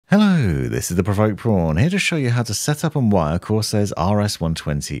Hello, this is the Provoked Prawn, here to show you how to set up and wire Corsair's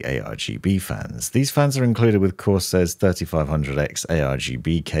RS120 ARGB fans. These fans are included with Corsair's 3500X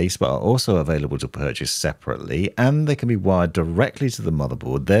ARGB case, but are also available to purchase separately, and they can be wired directly to the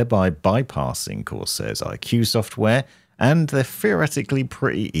motherboard, thereby bypassing Corsair's IQ software, and they're theoretically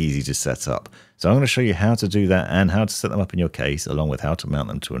pretty easy to set up. So I'm going to show you how to do that and how to set them up in your case, along with how to mount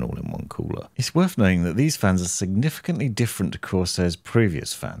them to an all-in-one cooler. It's worth noting that these fans are significantly different to Corsair's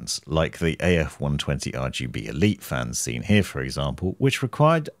previous fans, like the RS120 RGB Elite fans seen here, for example, which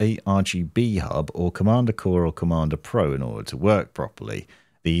required a RGB hub or Commander Core or Commander Pro in order to work properly.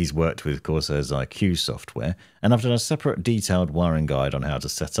 These worked with Corsair's IQ software, and I've done a separate detailed wiring guide on how to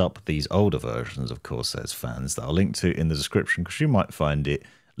set up these older versions of Corsair's fans that I'll link to in the description, because you might find it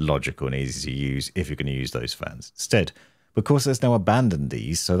logical and easy to use if you're going to use those fans instead. But Corsair's now abandoned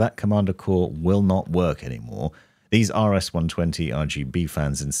these, so that Commander Core will not work anymore. These RS120 RGB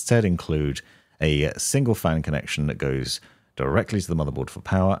fans instead include a single fan connection that goes directly to the motherboard for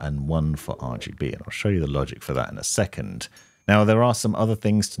power and one for RGB, and I'll show you the logic for that in a second. Now, there are some other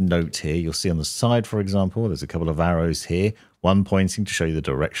things to note here. You'll see on the side, for example, there's a couple of arrows here, one pointing to show you the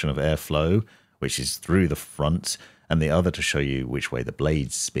direction of airflow, which is through the front, and the other to show you which way the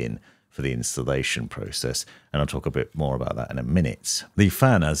blades spin for the installation process, and I'll talk a bit more about that in a minute. The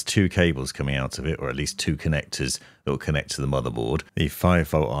fan has two cables coming out of it, or at least two connectors that will connect to the motherboard. The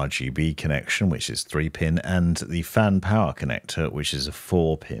 5V RGB connection, which is 3-pin, and the fan power connector, which is a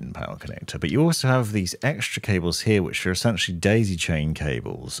 4-pin power connector. But you also have these extra cables here, which are essentially daisy chain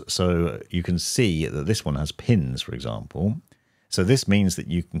cables. So you can see that this one has pins, for example. So this means that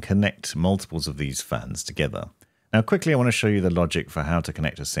you can connect multiples of these fans together. Now quickly I want to show you the logic for how to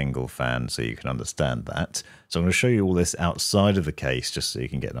connect a single fan so you can understand that. So I'm going to show you all this outside of the case just so you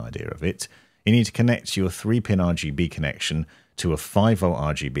can get an idea of it. You need to connect your 3-pin RGB connection to a 5V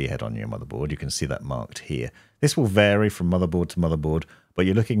RGB head on your motherboard. You can see that marked here. This will vary from motherboard to motherboard, but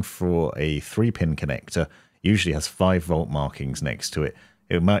you're looking for a 3-pin connector. Usually has 5V markings next to it.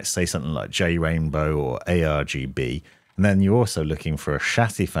 It might say something like J Rainbow or ARGB. And then you're also looking for a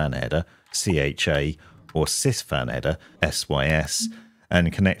chassis fan header, CHA, or sys fan header, SYS,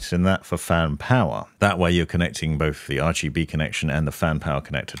 and connecting that for fan power. That way you're connecting both the RGB connection and the fan power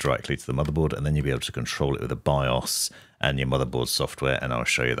connector directly to the motherboard, and then you'll be able to control it with a BIOS and your motherboard software, and I'll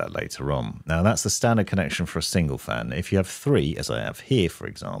show you that later on. Now that's the standard connection for a single fan. If you have 3, as I have here for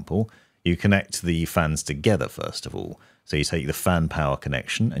example, you connect the fans together first of all. So you take the fan power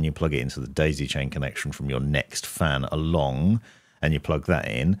connection and you plug it into the daisy chain connection from your next fan along, and you plug that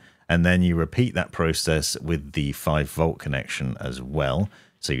in. And then you repeat that process with the 5V connection as well.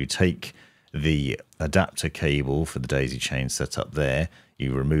 So you take the adapter cable for the daisy chain set up there,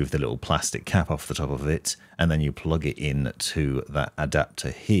 you remove the little plastic cap off the top of it, and then you plug it in to that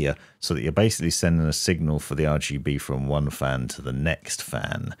adapter here, so that you're basically sending a signal for the RGB from one fan to the next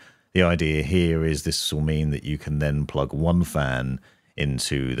fan. The idea here is this will mean that you can then plug one fan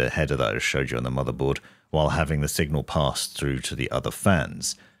into the header that I showed you on the motherboard while having the signal pass through to the other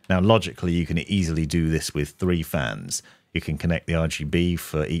fans. Now, logically, you can easily do this with 3 fans. You can connect the RGB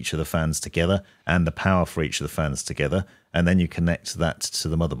for each of the fans together and the power for each of the fans together, and then you connect that to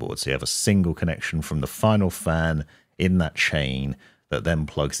the motherboard. So you have a single connection from the final fan in that chain that then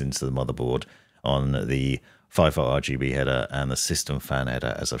plugs into the motherboard on the 5V RGB header and the system fan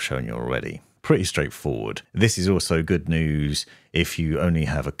header, as I've shown you already. Pretty straightforward. This is also good news if you only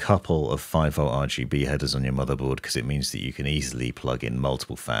have a couple of 5V RGB headers on your motherboard, because it means that you can easily plug in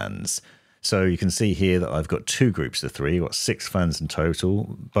multiple fans. So you can see here that I've got 2 groups of 3, I've got 6 fans in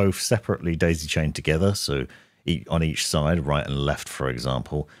total, both separately daisy chained together. So on each side, right and left, for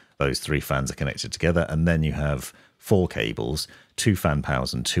example, those 3 fans are connected together, and then you have 4 cables, 2 fan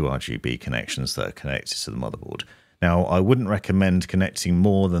powers and 2 RGB connections that are connected to the motherboard. Now, I wouldn't recommend connecting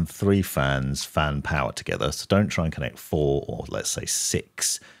more than 3 fans fan power together, so don't try and connect 4 or let's say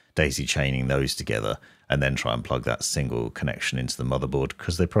 6, daisy chaining those together, and then try and plug that single connection into the motherboard,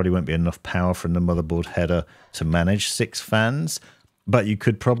 because there probably won't be enough power from the motherboard header to manage 6 fans. But you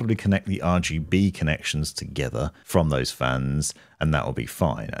could probably connect the RGB connections together from those fans, and that will be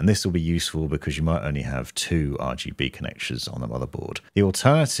fine. And this will be useful because you might only have 2 RGB connections on the motherboard. The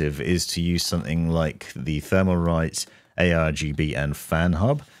alternative is to use something like the Thermalright ARGB and fan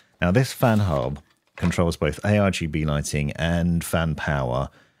hub. Now this fan hub controls both ARGB lighting and fan power,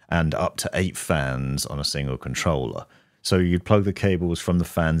 and up to 8 fans on a single controller. So you'd plug the cables from the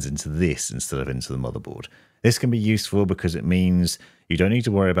fans into this instead of into the motherboard. This can be useful because it means you don't need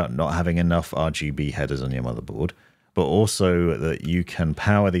to worry about not having enough RGB headers on your motherboard. but also that you can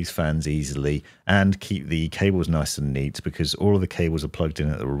power these fans easily and keep the cables nice and neat, because all of the cables are plugged in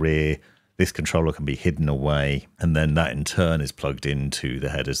at the rear. This controller can be hidden away, and then that in turn is plugged into the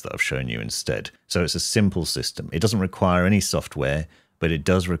headers that I've shown you instead. So it's a simple system. It doesn't require any software, but it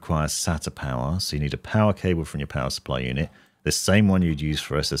does require SATA power. So you need a power cable from your power supply unit, the same one you'd use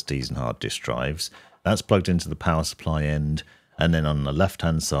for SSDs and hard disk drives. That's plugged into the power supply end, and then on the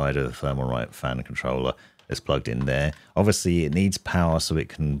left-hand side of the Thermalright fan controller, it's plugged in there. Obviously, it needs power so it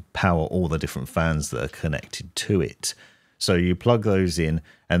can power all the different fans that are connected to it. So you plug those in,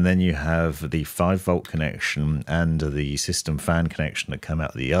 and then you have the 5-volt connection and the system fan connection that come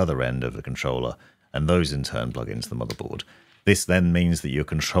out the other end of the controller, and those in turn plug into the motherboard. This then means that you're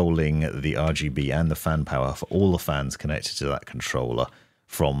controlling the RGB and the fan power for all the fans connected to that controller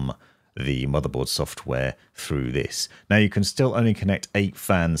from the motherboard software through this. Now you can still only connect 8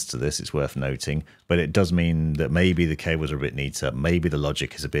 fans to this, it's worth noting, but it does mean that maybe the cables are a bit neater, maybe the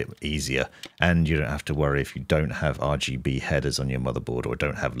logic is a bit easier, and you don't have to worry if you don't have RGB headers on your motherboard or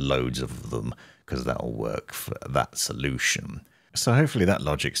don't have loads of them, because that'll work for that solution. So hopefully that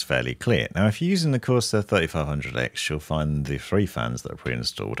logic's fairly clear. Now if you're using the Corsair 3500X, you'll find the 3 fans that are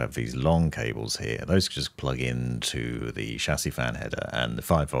pre-installed have these long cables here. Those just plug into the chassis fan header and the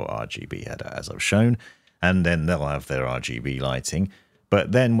 5-volt RGB header as I've shown, and then they'll have their RGB lighting.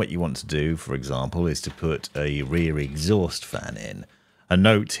 But then what you want to do, for example, is to put a rear exhaust fan in. A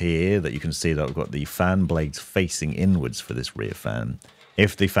note here that you can see that I've got the fan blades facing inwards for this rear fan.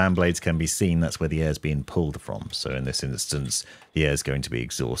 If the fan blades can be seen, that's where the air is being pulled from. So in this instance, the air is going to be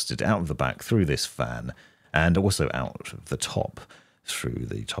exhausted out of the back through this fan, and also out of the top through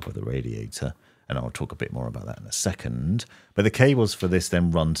the top of the radiator. And I'll talk a bit more about that in a second. But the cables for this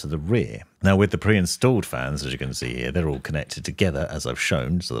then run to the rear. Now with the pre-installed fans, as you can see here, they're all connected together as I've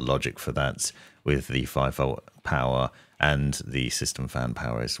shown. So the logic for that with the 5-volt power and the system fan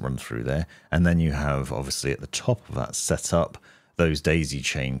power is run through there. And then you have obviously at the top of that setup those daisy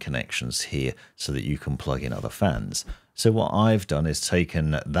chain connections here so that you can plug in other fans. So what I've done is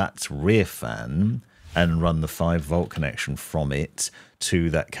taken that rear fan and run the 5-volt connection from it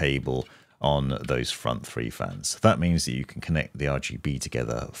to that cable on those front 3 fans. So that means that you can connect the RGB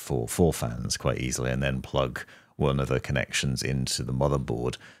together for 4 fans quite easily, and then plug one of the connections into the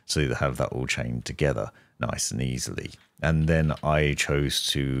motherboard so you have that all chained together nice and easily. And then I chose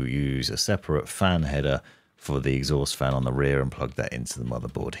to use a separate fan header for the exhaust fan on the rear and plug that into the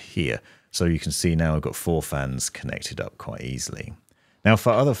motherboard here. So you can see now I've got 4 fans connected up quite easily. Now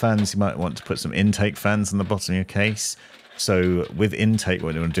for other fans, you might want to put some intake fans on the bottom of your case. So with intake,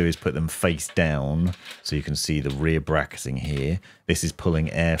 what you want to do is put them face down, so you can see the rear bracketing here. This is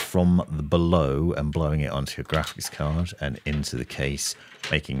pulling air from the below and blowing it onto your graphics card and into the case,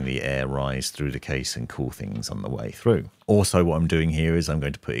 making the air rise through the case and cool things on the way through. Also what I'm doing here is I'm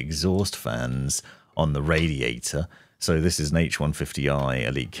going to put exhaust fans on the radiator. So this is an H150i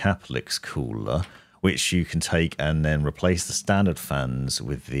Elite Caplix cooler, which you can take and then replace the standard fans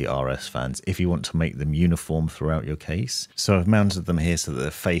with the RS fans if you want to make them uniform throughout your case. So I've mounted them here so that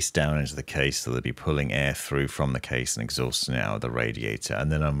they're face down into the case, so they'll be pulling air through from the case and exhausting out of the radiator.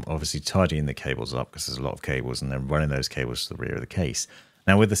 And then I'm obviously tidying the cables up because there's a lot of cables, and then running those cables to the rear of the case.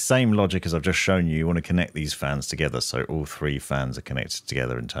 Now with the same logic as I've just shown you, you want to connect these fans together so all 3 fans are connected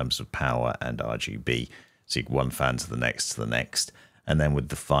together in terms of power and RGB. So you one fan to the next, and then with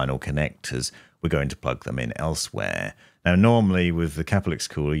the final connectors, we're going to plug them in elsewhere. Now normally with the Caplix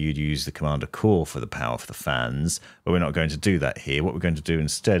cooler you'd use the Commander Core for the power for the fans, but we're not going to do that here. What we're going to do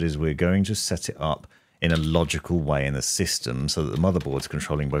instead is we're going to set it up in a logical way in the system so that the motherboard's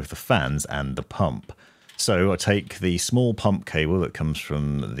controlling both the fans and the pump. So I take the small pump cable that comes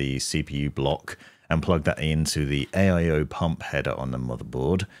from the CPU block and plug that into the AIO pump header on the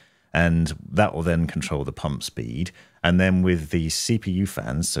motherboard, and that will then control the pump speed. And then with the CPU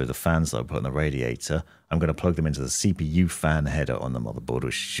fans, so the fans that I put on the radiator, I'm going to plug them into the CPU fan header on the motherboard,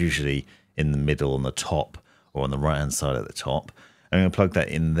 which is usually in the middle on the top or on the right hand side at the top. I'm going to plug that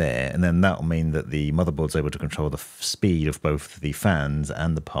in there, and then that will mean that the motherboard's able to control the speed of both the fans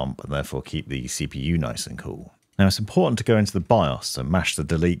and the pump, and therefore keep the CPU nice and cool. Now it's important to go into the BIOS, so mash the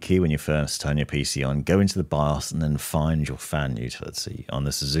delete key when you first turn your PC on, go into the BIOS and then find your fan utility. On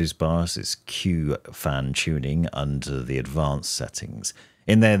the Asus BIOS it's Q fan tuning under the advanced settings.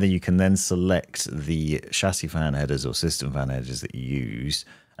 In there you can then select the chassis fan headers or system fan headers that you use,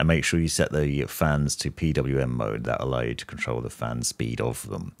 and make sure you set the fans to PWM mode. That will allow you to control the fan speed of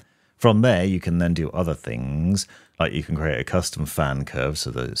them. From there, you can then do other things, like you can create a custom fan curve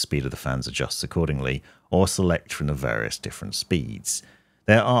so the speed of the fans adjusts accordingly, or select from the various different speeds.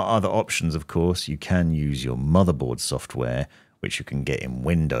 There are other options, of course. You can use your motherboard software, which you can get in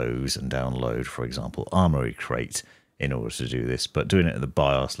Windows and download, for example, Armoury Crate, in order to do this, but doing it at the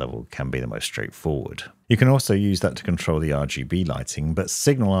BIOS level can be the most straightforward. You can also use that to control the RGB lighting, but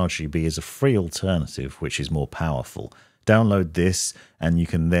Signal RGB is a free alternative which is more powerful. Download this and you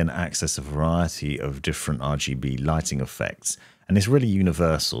can then access a variety of different RGB lighting effects. And it's really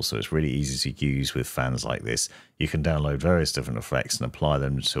universal, so it's really easy to use with fans like this. You can download various different effects and apply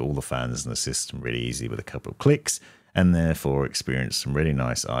them to all the fans in the system really easy with a couple of clicks, and therefore experience some really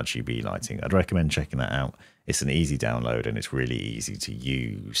nice RGB lighting. I'd recommend checking that out. It's an easy download and it's really easy to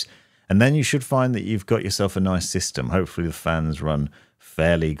use. And then you should find that you've got yourself a nice system. Hopefully the fans run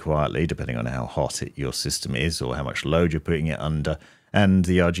fairly quietly, depending on how hot your system is or how much load you're putting it under. And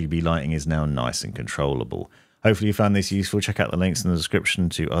the RGB lighting is now nice and controllable. Hopefully you found this useful. Check out the links in the description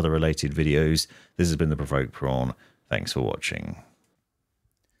to other related videos. This has been the Provoked Prawn. Thanks for watching.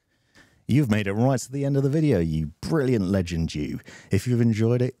 You've made it right to the end of the video, you brilliant legend you. If you've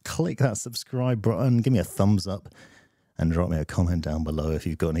enjoyed it, click that subscribe button, give me a thumbs up, and drop me a comment down below if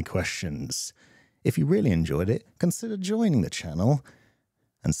you've got any questions. If you really enjoyed it, consider joining the channel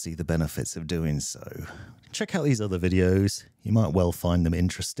and see the benefits of doing so. Check out these other videos. You might well find them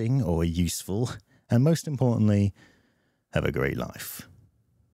interesting or useful. And most importantly, have a great life.